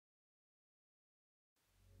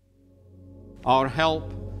Our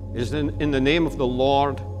help is in the name of the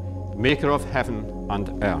Lord, maker of heaven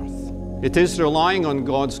and earth. It is relying on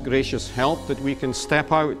God's gracious help that we can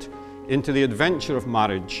step out into the adventure of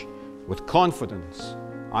marriage with confidence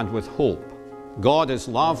and with hope. God is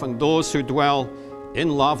love, and those who dwell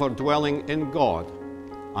in love are dwelling in God,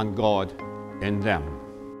 and God in them.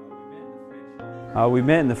 We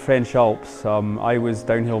met in the French Alps. I was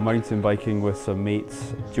downhill mountain biking with some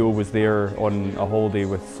mates. Joe was there on a holiday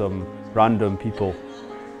with some random people.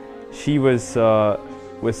 She was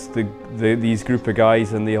with these group of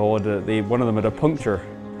guys, and one of them had a puncture.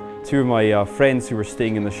 Two of my friends who were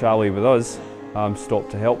staying in the chalet with us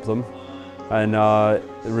stopped to help them, and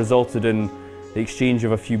it resulted in the exchange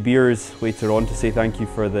of a few beers later on to say thank you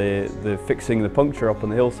for the fixing the puncture up on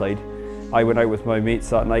the hillside. I went out with my mates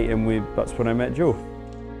that night, and that's when I met Joe.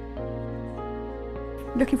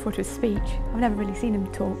 Looking forward to his speech. I've never really seen him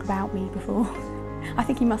talk about me before. I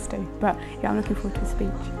think he must do, but yeah, I'm looking forward to his speech.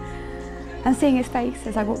 And seeing his face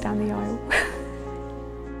as I walk down the aisle.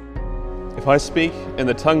 If I speak in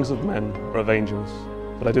the tongues of men or of angels,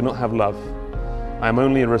 but I do not have love, I am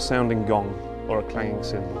only a resounding gong or a clanging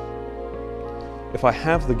cymbal. If I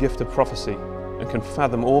have the gift of prophecy and can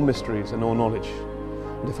fathom all mysteries and all knowledge,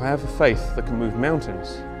 and if I have a faith that can move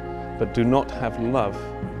mountains, but do not have love,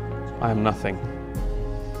 I am nothing.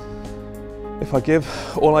 If I give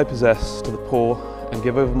all I possess to the poor and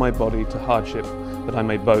give over my body to hardship that I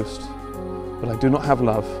may boast, but I do not have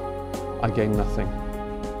love, I gain nothing.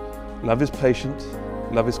 Love is patient,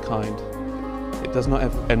 love is kind. It does not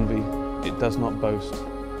have envy, it does not boast,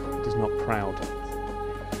 it is not proud.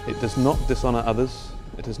 It does not dishonor others,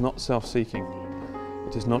 it is not self-seeking,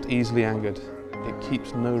 it is not easily angered, it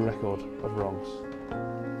keeps no record of wrongs.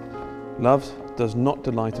 Love does not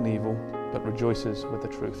delight in evil, but rejoices with the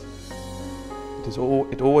truth.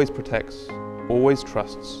 It always protects, always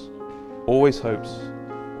trusts, always hopes,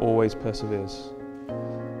 always perseveres.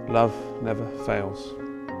 Love never fails.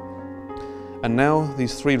 And now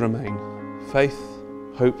these three remain: faith,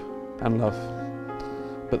 hope, and love.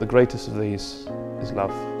 But the greatest of these is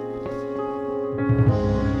love.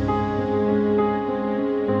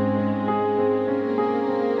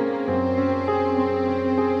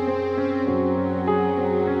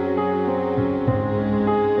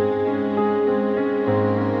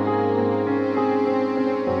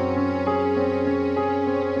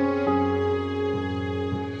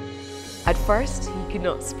 At first, he could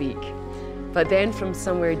not speak, but then from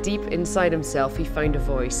somewhere deep inside himself he found a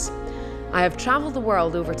voice. "I have travelled the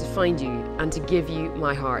world over to find you and to give you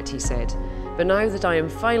my heart," he said. "But now that I am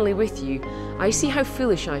finally with you, I see how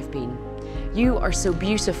foolish I've been. You are so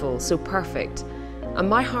beautiful, so perfect, and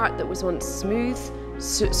my heart that was once smooth,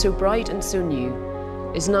 so bright and so new,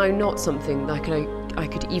 is now not something that I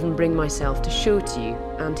could even bring myself to show to you."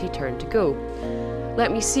 And he turned to go.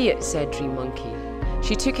 "Let me see it," said Dream Monkey.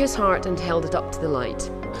 She took his heart and held it up to the light.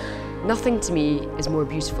 "Nothing to me is more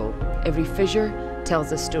beautiful. Every fissure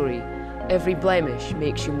tells a story. Every blemish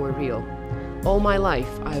makes you more real. All my life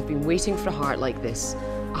I have been waiting for a heart like this,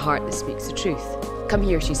 a heart that speaks the truth. Come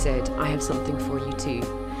here," she said, "I have something for you too."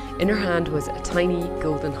 In her hand was a tiny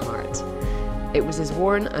golden heart. It was as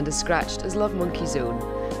worn and as scratched as Love Monkey's own,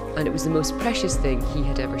 and it was the most precious thing he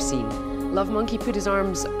had ever seen. Love Monkey put his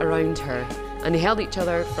arms around her, and they held each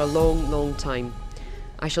other for a long, long time.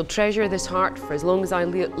 "I shall treasure this heart for as long as I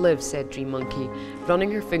live," said Dream Monkey,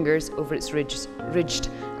 running her fingers over its ridged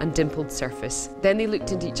and dimpled surface. Then they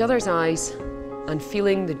looked into each other's eyes, and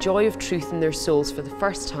feeling the joy of truth in their souls for the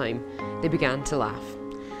first time, they began to laugh.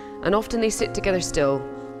 And often they sit together still,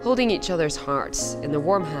 holding each other's hearts in their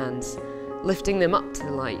warm hands, lifting them up to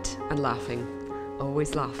the light and laughing,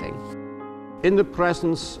 always laughing. In the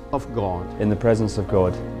presence of God. In the presence of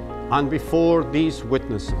God. And before these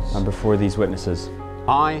witnesses. And before these witnesses.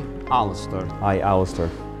 I, Alistair. I, Alistair.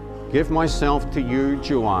 Give myself to you,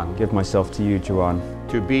 Joanne. Give myself to you, Joanne.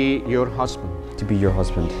 To be your husband. To be your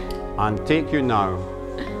husband. And take you now.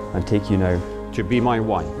 And take you now. To be my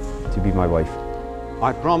wife. To be my wife.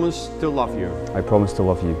 I promise to love you. I promise to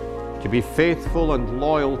love you. To be faithful and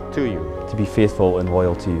loyal to you. To be faithful and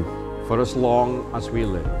loyal to you. For as long as we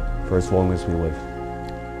live. For as long as we live.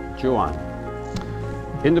 Joanne.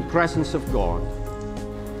 In the presence of God.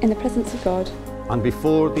 In the presence of God. And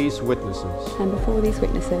before these witnesses. And before these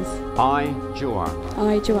witnesses. I, Joanne.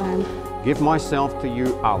 I, Joanne. Give myself to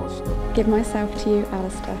you, Alistair. Give myself to you,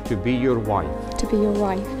 Alistair. To be your wife. To be your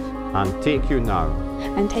wife. And take you now.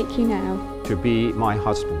 And take you now. To be my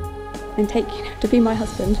husband. And take you now to be my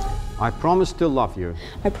husband. I promise to love you.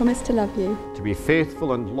 I promise to love you. To be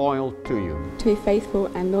faithful and loyal to you. To be faithful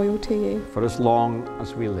and loyal to you. For as long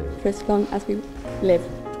as we live. For as long as we live.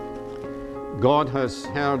 God has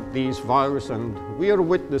heard these vows and we are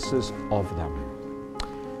witnesses of them.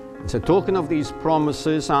 As a token of these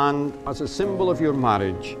promises and as a symbol of your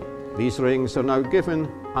marriage, these rings are now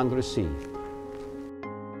given and received.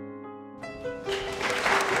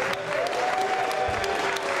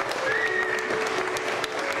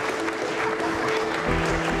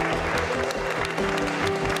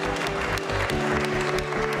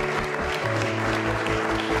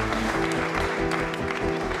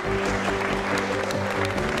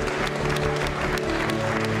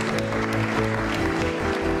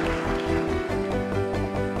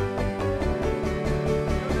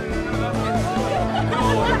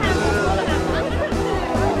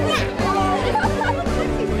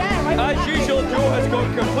 As usual, Joe has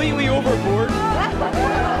gone completely overboard.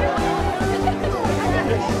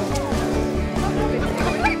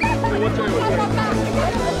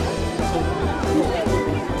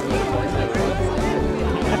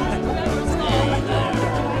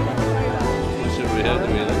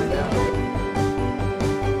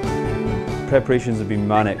 Preparations have been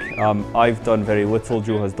manic. I've done very little,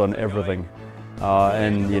 Joe has done everything.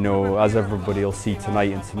 And you know, as everybody will see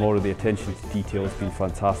tonight and tomorrow, the attention to detail has been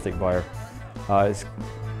fantastic by her. It's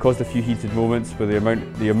caused a few heated moments with the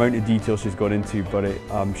amount of detail she's gone into, but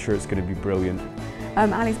I'm sure it's going to be brilliant.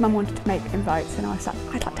 Ali's mum wanted to make invites and I was like,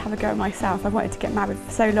 I'd like to have a go myself. I've wanted to get married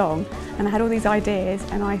for so long and I had all these ideas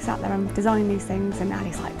and I sat there and designing these things and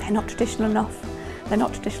Ali's like, they're not traditional enough. They're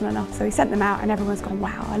not traditional enough. So we sent them out and everyone's gone,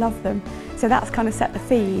 wow, I love them. So that's kind of set the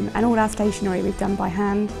theme, and all our stationery we've done by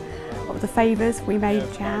hand. All the favours, we made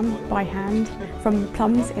jam by hand from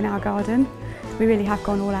plums in our garden. We really have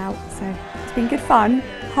gone all out. So it's been good fun,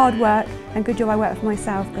 hard work, and good job I work for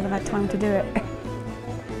myself because I've had time to do it.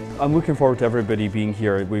 I'm looking forward to everybody being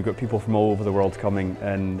here. We've got people from all over the world coming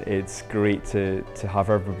and it's great to have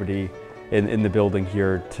everybody in the building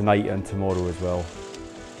here tonight and tomorrow as well.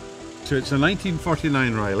 So it's a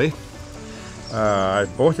 1949 Riley. I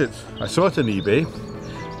bought it, I saw it on eBay,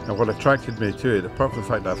 and what attracted me to it, apart from the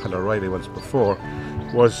fact that I've had a Riley once before,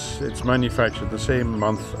 was it's manufactured the same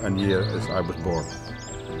month and year as I was born,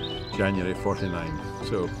 January 49.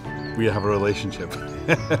 So we have a relationship.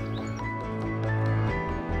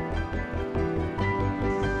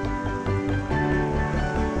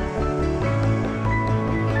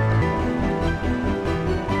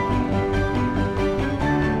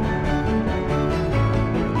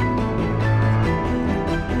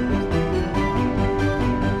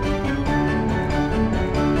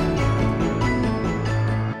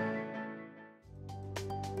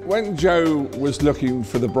 When Jo was looking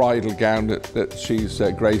for the bridal gown that she's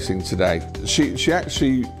gracing today, she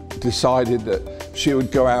actually decided that she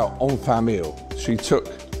would go out en famille. She took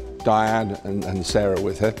Diane and Sarah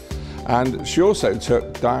with her, and she also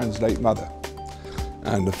took Diane's late mother.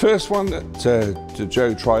 And the first one that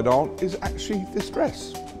Jo tried on is actually this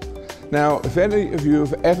dress. Now, if any of you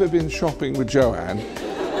have ever been shopping with Joanne,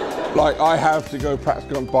 like I have to go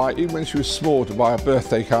practically and buy, even when she was small, to buy a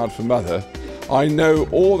birthday card for mother, I know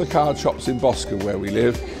all the card shops in Boscombe where we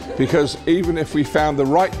live, because even if we found the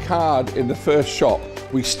right card in the first shop,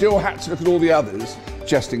 we still had to look at all the others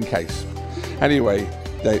just in case. Anyway,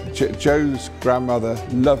 Jo's grandmother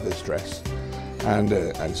loved this dress and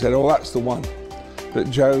said, oh, that's the one. But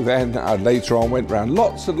Jo then later on went around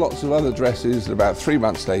lots and lots of other dresses, and about 3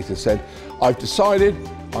 months later said, I've decided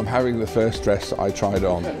I'm having the first dress that I tried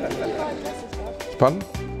on. Pardon?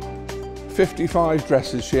 55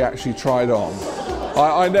 dresses she actually tried on.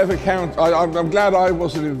 I never count. I'm glad I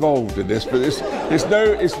wasn't involved in this, but it's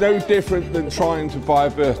no different than trying to buy a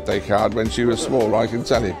birthday card when she was small, I can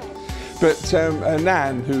tell you. But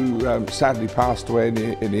Nan, who sadly passed away in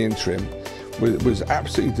the interim, was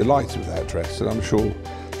absolutely delighted with that dress, and I'm sure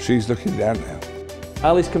she's looking down now.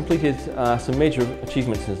 Ali's completed some major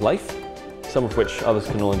achievements in his life, some of which others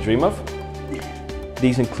can only dream of.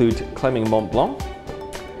 These include climbing Mont Blanc,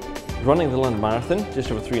 running the London Marathon just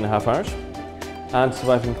over 3.5 hours, and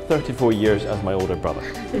surviving 34 years as my older brother.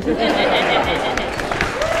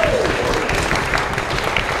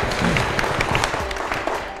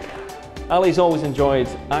 Ali's always enjoyed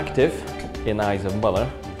active, in the eyes of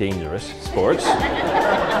mother, dangerous sports,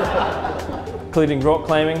 including rock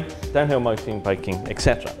climbing, downhill mountain biking,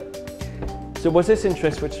 etc. So it was this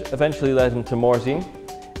interest which eventually led him to Morzine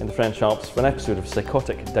in the French Alps for an episode of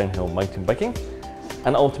psychotic downhill mountain biking,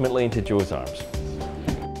 and ultimately into Jo's arms.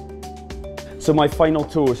 So my final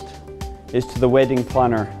toast is to the wedding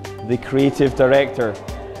planner, the creative director,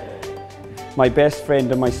 my best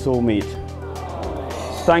friend and my soulmate.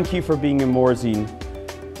 Thank you for being in Morzine,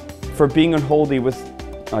 for being on holiday with,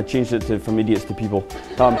 I changed it from idiots to people.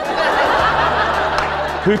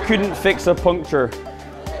 Who couldn't fix a puncture?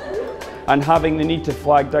 And having the need to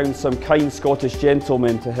flag down some kind Scottish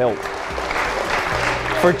gentlemen to help.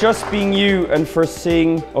 For just being you and for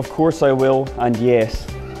saying, of course I will, and yes.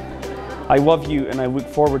 I love you and I look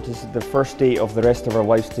forward to the first day of the rest of our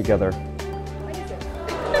lives together.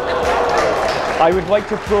 I would like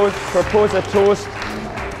to propose a toast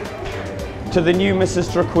to the new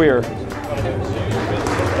Mrs. Traquair.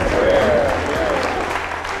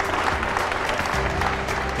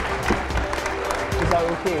 Is that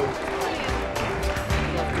okay?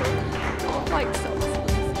 Like so.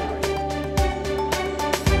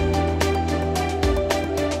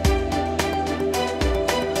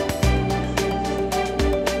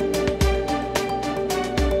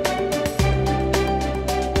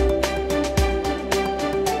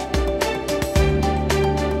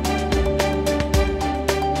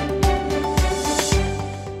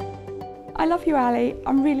 I love you, Ali.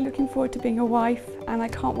 I'm really looking forward to being a wife and I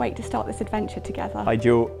can't wait to start this adventure together. Hi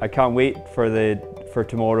Joe, I can't wait for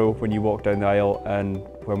tomorrow when you walk down the aisle and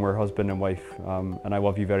when we're husband and wife, and I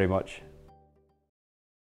love you very much.